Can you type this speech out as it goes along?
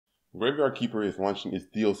Graveyard Keeper is launching its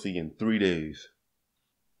DLC in 3 days,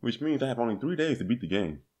 which means I have only 3 days to beat the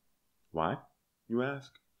game. Why, you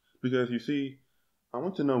ask? Because you see, I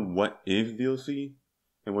want to know what is DLC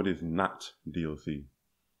and what is not DLC.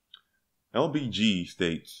 LBG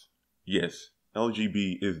states, yes,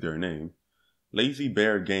 LGB is their name. Lazy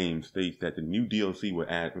Bear Games states that the new DLC will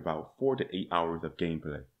add about 4 to 8 hours of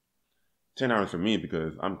gameplay. 10 hours for me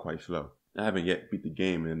because I'm quite slow. I haven't yet beat the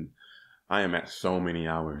game and I am at so many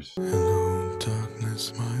hours. Hello,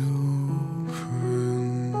 darkness, my old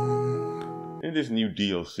friend. In this new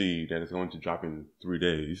DLC that is going to drop in 3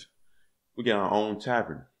 days, we get our own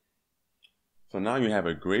tavern. So now you have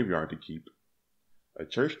a graveyard to keep, a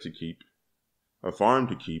church to keep, a farm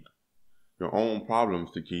to keep, your own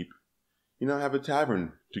problems to keep. You now have a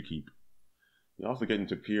tavern to keep. You're also getting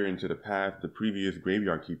to peer into the past of the previous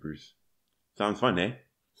graveyard keepers. Sounds fun, eh?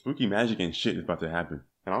 Spooky magic and shit is about to happen.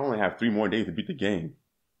 And I only have 3 more days to beat the game.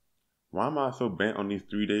 Why am I so bent on these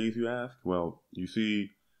 3 days, you ask? Well, you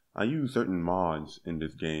see, I use certain mods in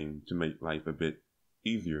this game to make life a bit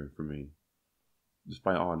easier for me.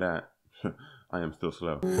 Despite all that, I am still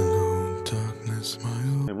slow. Hello, darkness, my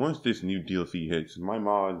old. And once this new DLC hits, my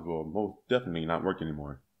mods will most definitely not work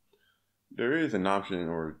anymore. There is an option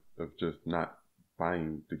of just not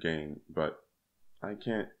buying the game, but I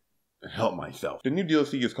can't help myself. The new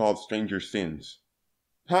DLC is called Stranger Sins.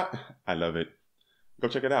 Ha! I love it. Go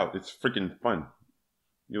check it out. It's freaking fun.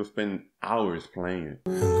 You'll spend hours playing it.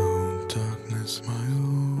 Hello, darkness, my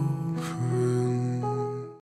old.